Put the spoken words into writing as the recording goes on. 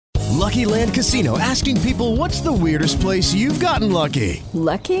Lucky Land Casino, asking people, what's the weirdest place you've gotten lucky?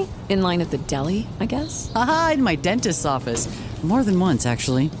 Lucky? In line at the deli, I guess? Aha, in my dentist's office. More than once,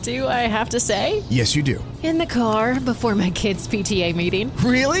 actually. Do I have to say? Yes, you do. In the car before my kids' PTA meeting.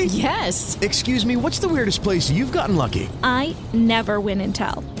 Really? Yes. Excuse me, what's the weirdest place you've gotten lucky? I never win and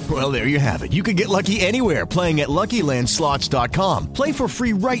tell. Well, there you have it. You can get lucky anywhere, playing at LuckyLandSlots.com. Play for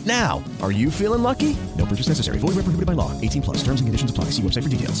free right now. Are you feeling lucky? No purchase necessary. Void where prohibited by law. 18 plus. Terms and conditions apply. See website for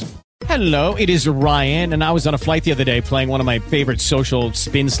details. Hello, it is Ryan, and I was on a flight the other day playing one of my favorite social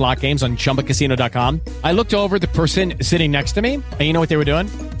spin slot games on ChumbaCasino.com. I looked over at the person sitting next to me, and you know what they were doing?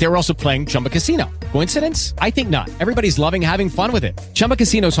 They were also playing Chumba Casino. Coincidence? I think not. Everybody's loving having fun with it. Chumba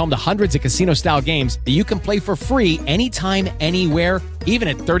Casino is home to hundreds of casino-style games that you can play for free anytime, anywhere, even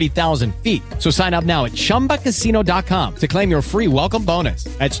at 30,000 feet. So sign up now at ChumbaCasino.com to claim your free welcome bonus.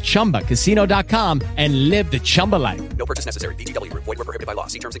 That's ChumbaCasino.com and live the Chumba life. No purchase necessary. VGW. Void where prohibited by law.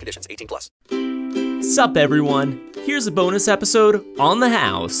 See terms and conditions. 18 plus. Sup, everyone. Here's a bonus episode on the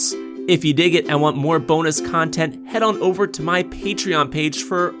house. If you dig it and want more bonus content, head on over to my Patreon page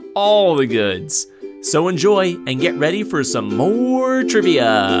for all the goods. So enjoy and get ready for some more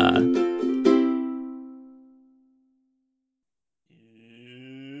trivia.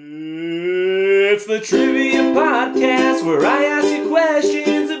 It's the Trivia Podcast where I ask you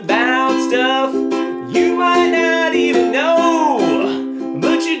questions about stuff you might not even know,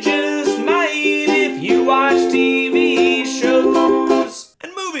 but you just might if you watch TV shows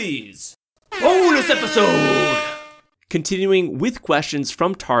and movies. Bonus episode! Continuing with questions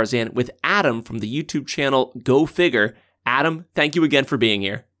from Tarzan with Adam from the YouTube channel Go Figure. Adam, thank you again for being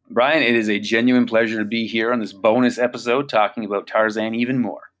here. Brian, it is a genuine pleasure to be here on this bonus episode talking about Tarzan even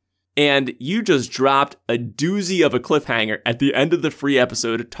more. And you just dropped a doozy of a cliffhanger at the end of the free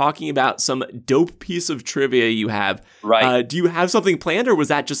episode talking about some dope piece of trivia you have. Right. Do you have something planned, or was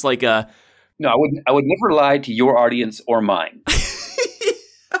that just like a... No, I would never lie to your audience or mine.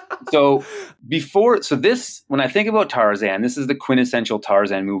 When I think about Tarzan, this is the quintessential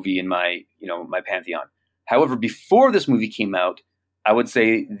Tarzan movie in my pantheon. However, before this movie came out, I would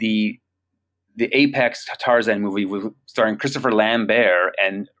say the apex Tarzan movie was starring Christopher Lambert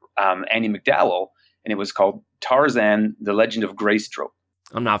and Andie MacDowell, and it was called Tarzan: The Legend of Greystoke.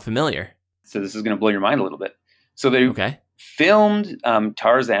 I'm not familiar. So this is going to blow your mind a little bit. So they filmed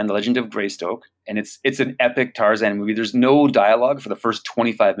Tarzan: The Legend of Greystoke, and it's an epic Tarzan movie. There's no dialogue for the first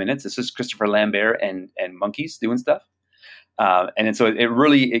 25 minutes. It's just Christopher Lambert and monkeys doing stuff, so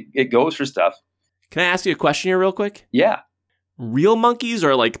it goes for stuff. Can I ask you a question here real quick? Yeah. Real monkeys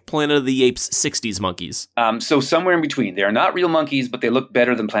or like Planet of the Apes 60s monkeys? So somewhere in between. They are not real monkeys, but they look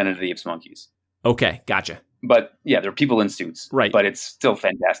better than Planet of the Apes monkeys. Okay, gotcha. But yeah, they're people in suits. Right. But it's still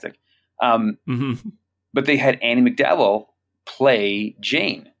fantastic. But they had Andie MacDowell play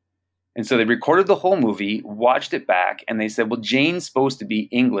Jane. And so they recorded the whole movie, watched it back, and they said, well, Jane's supposed to be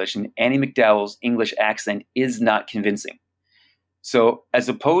English, and Andie MacDowell's English accent is not convincing. So as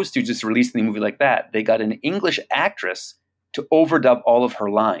opposed to just releasing the movie like that, they got an English actress to overdub all of her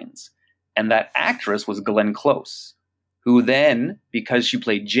lines. And that actress was Glenn Close, who then, because she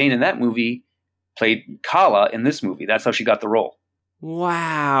played Jane in that movie, played Kala in this movie. That's how she got the role.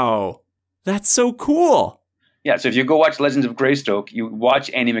 Wow. That's so cool. Yeah, so if you go watch Legends of Greystoke, you watch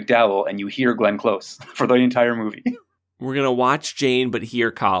Andie MacDowell and you hear Glenn Close for the entire movie. We're going to watch Jane but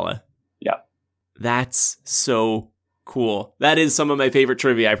hear Kala. Yeah. That's so cool. That is some of my favorite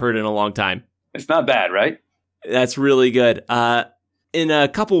trivia I've heard in a long time. It's not bad, right? That's really good. In a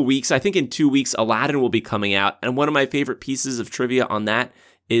couple weeks, I think in 2 weeks, Aladdin will be coming out. And one of my favorite pieces of trivia on that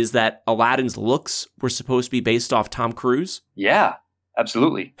is that Aladdin's looks were supposed to be based off Tom Cruise. Yeah,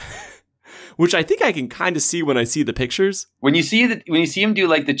 absolutely. Which I think I can kind of see when I see the pictures. When you see him do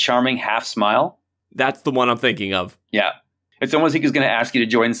like the charming half smile, that's the one I'm thinking of. Yeah, it's almost like he's going to ask you to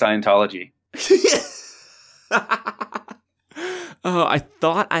join Scientology. Oh, I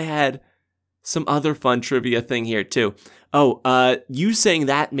thought I had some other fun trivia thing here too. You saying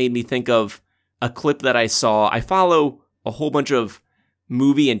that made me think of a clip that I saw. I follow a whole bunch of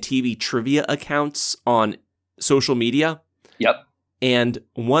movie and TV trivia accounts on social media. Yep. And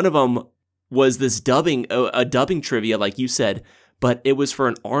one of them was this dubbing trivia, like you said, but it was for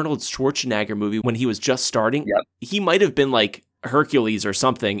an Arnold Schwarzenegger movie when he was just starting. Yep. He might have been like Hercules or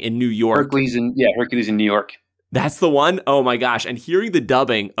something in New York. Hercules in New York. That's the one? Oh my gosh. And hearing the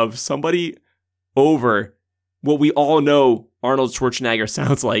dubbing of somebody over what we all know Arnold Schwarzenegger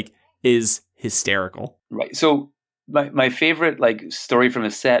sounds like is hysterical. Right. So my favorite story from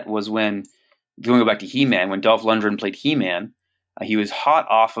a set was when, going back to He-Man, when Dolph Lundgren played He-Man, he was hot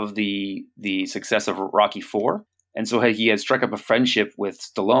off of the success of Rocky IV. And so he had struck up a friendship with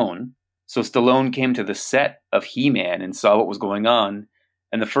Stallone. So Stallone came to the set of He-Man and saw what was going on.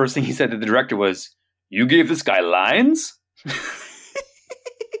 And the first thing he said to the director was, "You gave this guy lines?"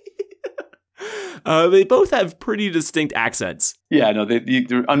 They both have pretty distinct accents. Yeah, no,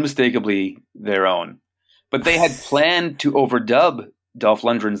 they're unmistakably their own. But they had planned to overdub Dolph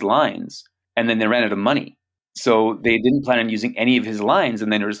Lundgren's lines, and then they ran out of money. So they didn't plan on using any of his lines,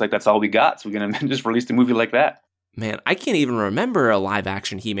 and then they were just like, that's all we got, so we're going to just release a movie like that. Man, I can't even remember a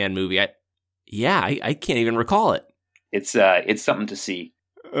live-action He-Man movie. I can't even recall it. It's something to see.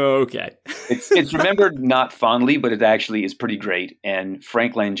 Okay. It's remembered not fondly, but it actually is pretty great, and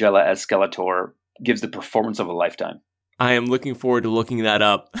Frank Langella as Skeletor gives the performance of a lifetime. I am looking forward to looking that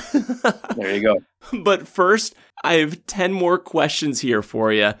up. There you go. But first, I have 10 more questions here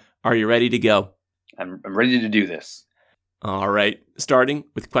for you. Are you ready to go? I'm ready to do this. All right. Starting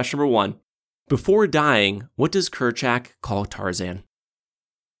with question number 1. Before dying, what does Kerchak call Tarzan?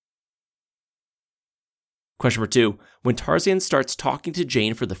 Question number 2. When Tarzan starts talking to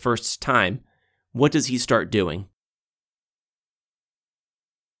Jane for the first time, what does he start doing?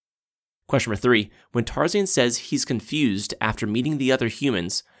 Question number 3. When Tarzan says he's confused after meeting the other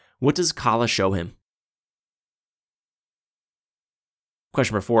humans, what does Kala show him?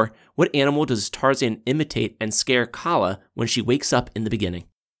 Question number 4. What animal does Tarzan imitate and scare Kala when she wakes up in the beginning?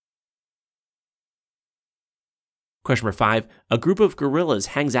 Question number 5. A group of gorillas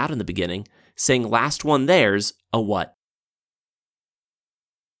hangs out in the beginning, saying last one there's a what?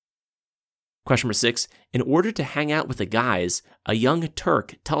 Question number 6. In order to hang out with the guys, a young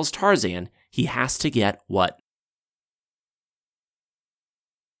Turk tells Tarzan he has to get what?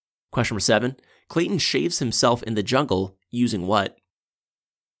 Question number 7. Clayton shaves himself in the jungle using what?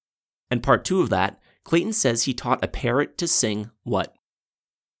 And part 2 of that, Clayton says he taught a parrot to sing what?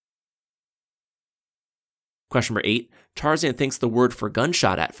 Question number 8. Tarzan thinks the word for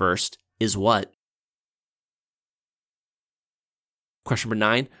gunshot at first is what? Question number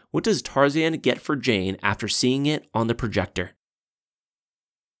 9. What does Tarzan get for Jane after seeing it on the projector?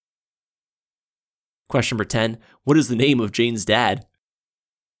 Question number 10. What is the name of Jane's dad?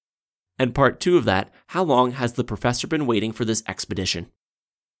 And part 2 of that, how long has the professor been waiting for this expedition?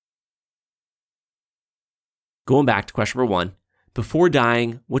 Going back to question number 1. Before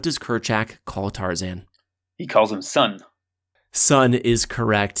dying, what does Kerchak call Tarzan? He calls him son. Son is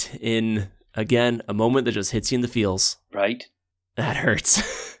correct in, again, a moment that just hits you in the feels. Right? That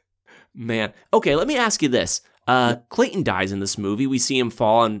hurts. Man. Okay, let me ask you this. Clayton dies in this movie. We see him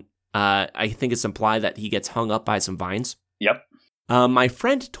fall, and I think it's implied that he gets hung up by some vines. Yep. My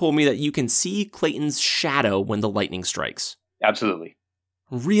friend told me that you can see Clayton's shadow when the lightning strikes. Absolutely.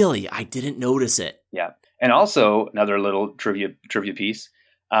 Really? I didn't notice it. Yeah. And also, another little trivia piece,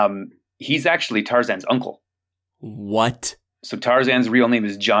 he's actually Tarzan's uncle. What? So Tarzan's real name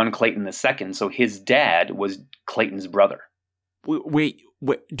is John Clayton II, so his dad was Clayton's brother. Wait,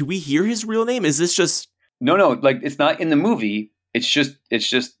 do we hear his real name? Is this just... No, like, it's not in the movie. It's just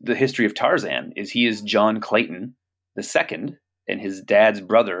the history of Tarzan, is he is John Clayton II, and his dad's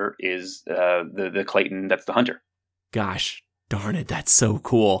brother is the Clayton that's the hunter. Gosh, darn it, that's so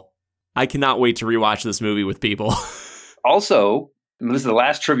cool. I cannot wait to rewatch this movie with people. Also, this is the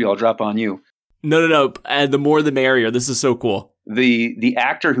last trivia I'll drop on you. No. The more the merrier. This is so cool. The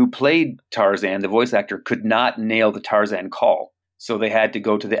actor who played Tarzan, the voice actor, could not nail the Tarzan call. So they had to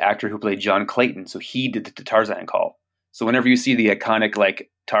go to the actor who played John Clayton. So he did the Tarzan call. So whenever you see the iconic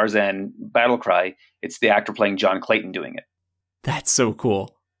like Tarzan battle cry, it's the actor playing John Clayton doing it. That's so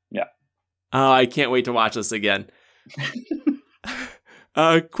cool. Yeah. Oh, I can't wait to watch this again.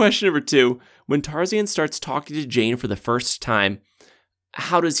 Question number 2. When Tarzan starts talking to Jane for the first time,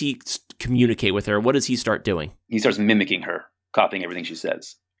 how does he communicate with her? What does he start doing? He starts mimicking her, copying everything she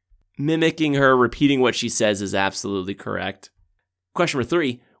says. Mimicking her, repeating what she says is absolutely correct. Question number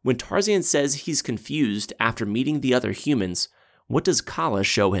 3. When Tarzan says he's confused after meeting the other humans, what does Kala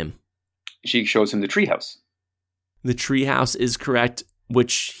show him? She shows him the treehouse. The treehouse is correct,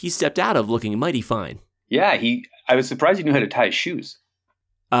 which he stepped out of looking mighty fine. Yeah, I was surprised he knew how to tie his shoes.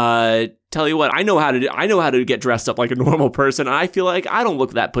 Tell you what, I know how to get dressed up like a normal person, and I feel like I don't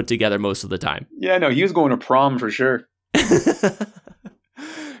look that put together most of the time. Yeah, no, he was going to prom for sure.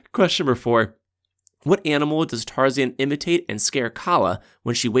 Question number 4. What animal does Tarzan imitate and scare Kala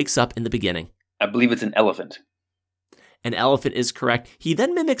when she wakes up in the beginning? I believe it's an elephant. An elephant is correct. He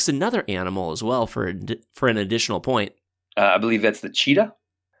then mimics another animal as well for an additional point. I believe that's the cheetah.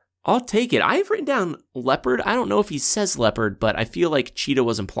 I'll take it. I've written down leopard. I don't know if he says leopard, but I feel like cheetah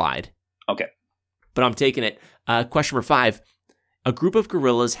was implied. Okay. But I'm taking it. Question number 5. A group of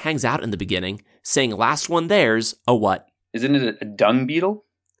gorillas hangs out in the beginning, saying last one there's a what? Isn't it a dung beetle?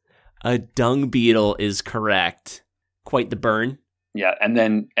 A dung beetle is correct. Quite the burn. Yeah, and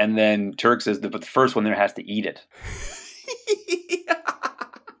then Turk says that the first one there has to eat it.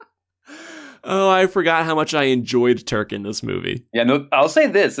 Oh, I forgot how much I enjoyed Turk in this movie. Yeah, no, I'll say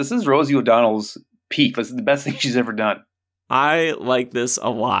this. This is Rosie O'Donnell's peak. This is the best thing she's ever done. I like this a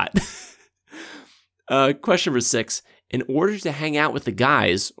lot. Question number 6. In order to hang out with the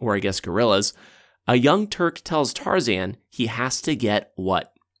guys, or I guess gorillas, a young Turk tells Tarzan he has to get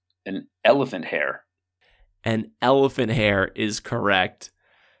what? An elephant hair. An elephant hair is correct.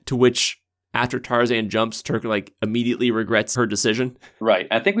 To which, after Tarzan jumps, Turk immediately regrets her decision. Right.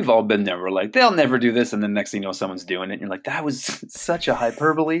 I think we've all been there. We're like, they'll never do this. And then next thing you know, someone's doing it. And you're like, that was such a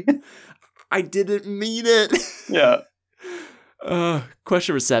hyperbole. I didn't mean it. Yeah.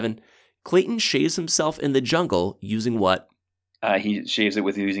 Question number 7. Clayton shaves himself in the jungle using what? He shaves it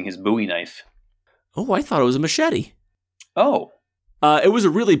with using his Bowie knife. Oh, I thought it was a machete. Oh. It was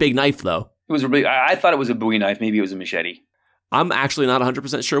a really big knife, though. It was really. I thought it was a Bowie knife. Maybe it was a machete. I'm actually not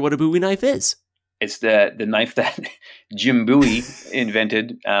 100% sure what a Bowie knife is. It's the knife that Jim Bowie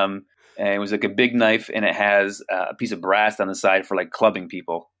invented. And it was like a big knife, and it has a piece of brass on the side for clubbing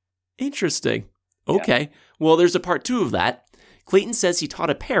people. Interesting. Okay. Yeah. Well, there's a part 2 of that. Clayton says he taught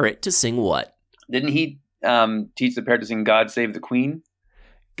a parrot to sing what? Didn't he teach the parrot to sing God Save the Queen?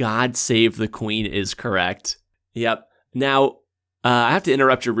 God Save the Queen is correct. Yep. Now, I have to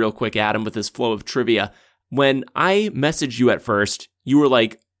interrupt you real quick, Adam, with this flow of trivia. When I messaged you at first, you were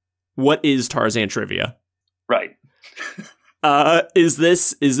like, what is Tarzan trivia? Right. Is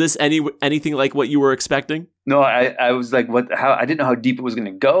this anything like what you were expecting? No, I was like, what? How? I didn't know how deep it was going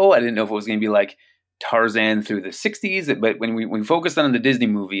to go. I didn't know if it was going to be like Tarzan through the 60s. But when we focused on the Disney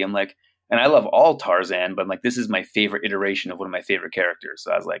movie, I'm like, and I love all Tarzan, but I'm like, this is my favorite iteration of one of my favorite characters.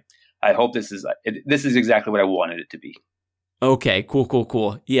 So I was like, I hope this is exactly what I wanted it to be. Okay,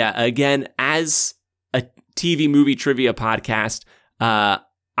 cool. Yeah, again, as a TV movie trivia podcast,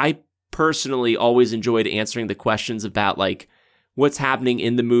 I personally always enjoyed answering the questions about what's happening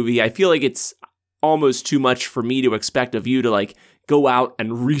in the movie. I feel like it's almost too much for me to expect of you to go out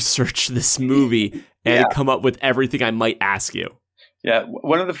and research this movie and come up with everything I might ask you. Yeah,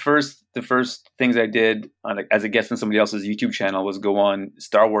 one of the first things I did as a guest on somebody else's YouTube channel was go on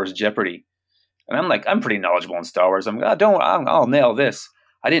Star Wars Jeopardy. And I'm like, I'm pretty knowledgeable in Star Wars. I'll nail this.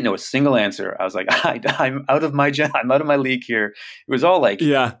 I didn't know a single answer. I was like, I'm out of my league here. It was all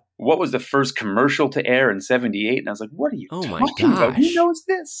what was the first commercial to air in '78? And I was like, what are you talking about? Who knows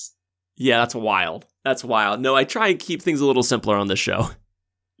this? Yeah, that's wild. No, I try and keep things a little simpler on this show.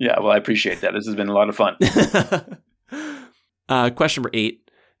 Yeah, well, I appreciate that. This has been a lot of fun. Question number 8.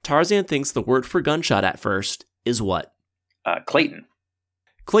 Tarzan thinks the word for gunshot at first is what? Clayton.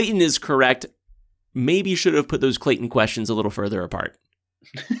 Clayton is correct. Maybe should have put those Clayton questions a little further apart.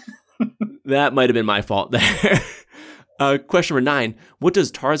 That might have been my fault there. Question number 9. What does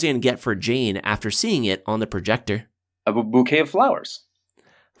Tarzan get for Jane after seeing it on the projector? A bouquet of flowers.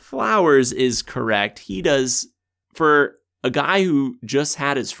 Flowers is correct. He does, for a guy who just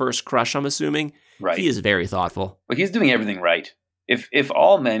had his first crush, I'm assuming, right. He is very thoughtful. But he's doing everything right. If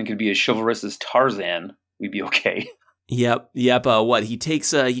all men could be as chivalrous as Tarzan, we'd be okay. Yep. What he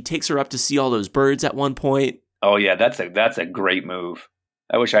takes her up to see all those birds at one point. Oh yeah, that's a great move.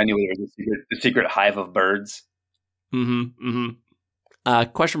 I wish I knew it was the secret hive of birds. Question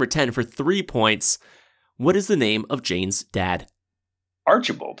number 10 for 3 points. What is the name of Jane's dad?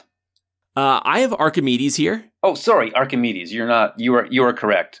 Archibald. I have Archimedes here. Oh, sorry, Archimedes. You are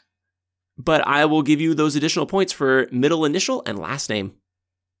correct. But I will give you those additional points for middle initial and last name.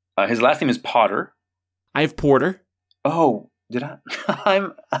 His last name is Potter. I have Porter. Oh, did I?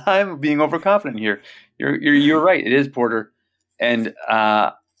 I'm being overconfident here. You're right. It is Porter, and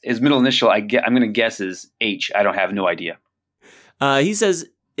his middle initial I'm going to guess is H. I don't have no idea. He says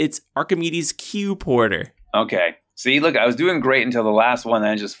it's Archimedes Q. Porter. Okay. See, look, I was doing great until the last one,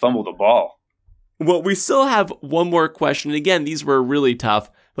 and I just fumbled the ball. Well, we still have one more question. Again, these were really tough,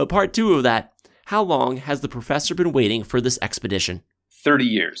 but part 2 of that. How long has the professor been waiting for this expedition? 30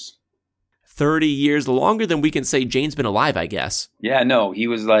 years. 30 years, longer than we can say Jane's been alive, I guess. Yeah, no, he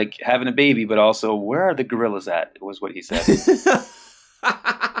was having a baby, but also, where are the gorillas at, was what he said.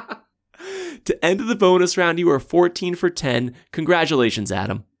 To end the bonus round, you are 14 for 10. Congratulations,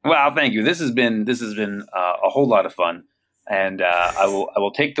 Adam. Well, thank you. This has been a whole lot of fun, and I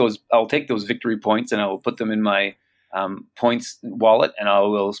will take those victory points and I will put them in my points wallet, and I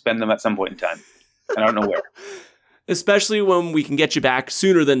will spend them at some point in time. I don't know where. Especially when we can get you back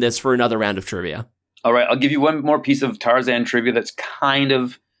sooner than this for another round of trivia. All right, I'll give you one more piece of Tarzan trivia that's kind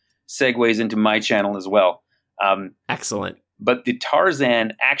of segues into my channel as well. Excellent. But the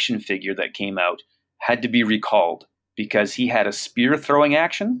Tarzan action figure that came out had to be recalled because he had a spear throwing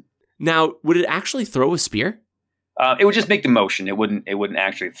action. Now, would it actually throw a spear? It would just make the motion. It wouldn't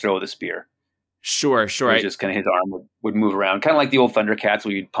actually throw the spear. Sure. It was just kind of his arm would move around, kind of like the old Thundercats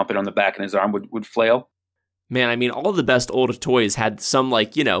where you'd pump it on the back and his arm would flail. Man, I mean, all of the best old toys had some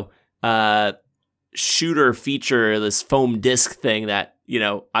shooter feature, this foam disc thing that,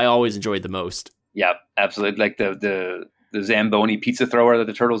 I always enjoyed the most. Yeah, absolutely. Like the Zamboni pizza thrower that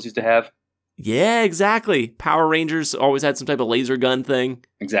the Turtles used to have. Yeah, exactly. Power Rangers always had some type of laser gun thing.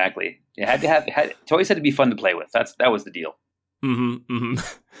 Exactly. You toys had to be fun to play with. That was the deal.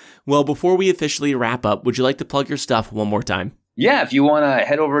 Well, before we officially wrap up, would you like to plug your stuff one more time? Yeah, if you want to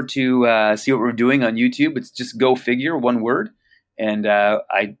head over to see what we're doing on YouTube, it's just Go Figure, one word. And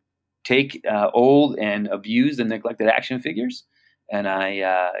I take old and abused and neglected action figures, and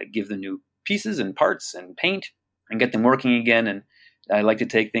I give them new pieces and parts and paint and get them working again. And I like to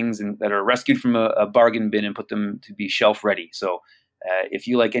take things that are rescued from a bargain bin and put them to be shelf ready. So if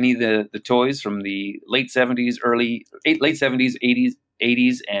you like any of the toys from the late 70s,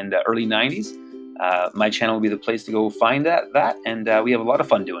 80s, and early 90s, my channel will be the place to go find that. And we have a lot of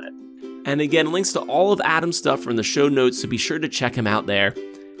fun doing it. And again, links to all of Adam's stuff are in the show notes, so be sure to check him out there.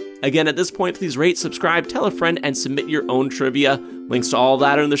 Again, at this point, please rate, subscribe, tell a friend, and submit your own trivia. Links to all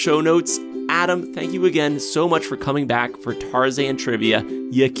that are in the show notes. Adam, thank you again so much for coming back for Tarzan Trivia.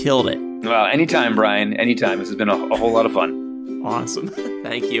 You killed it. Well, anytime, Brian. Anytime. This has been a whole lot of fun. Awesome.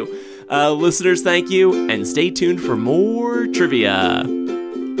 Thank you. Listeners, thank you, and stay tuned for more trivia.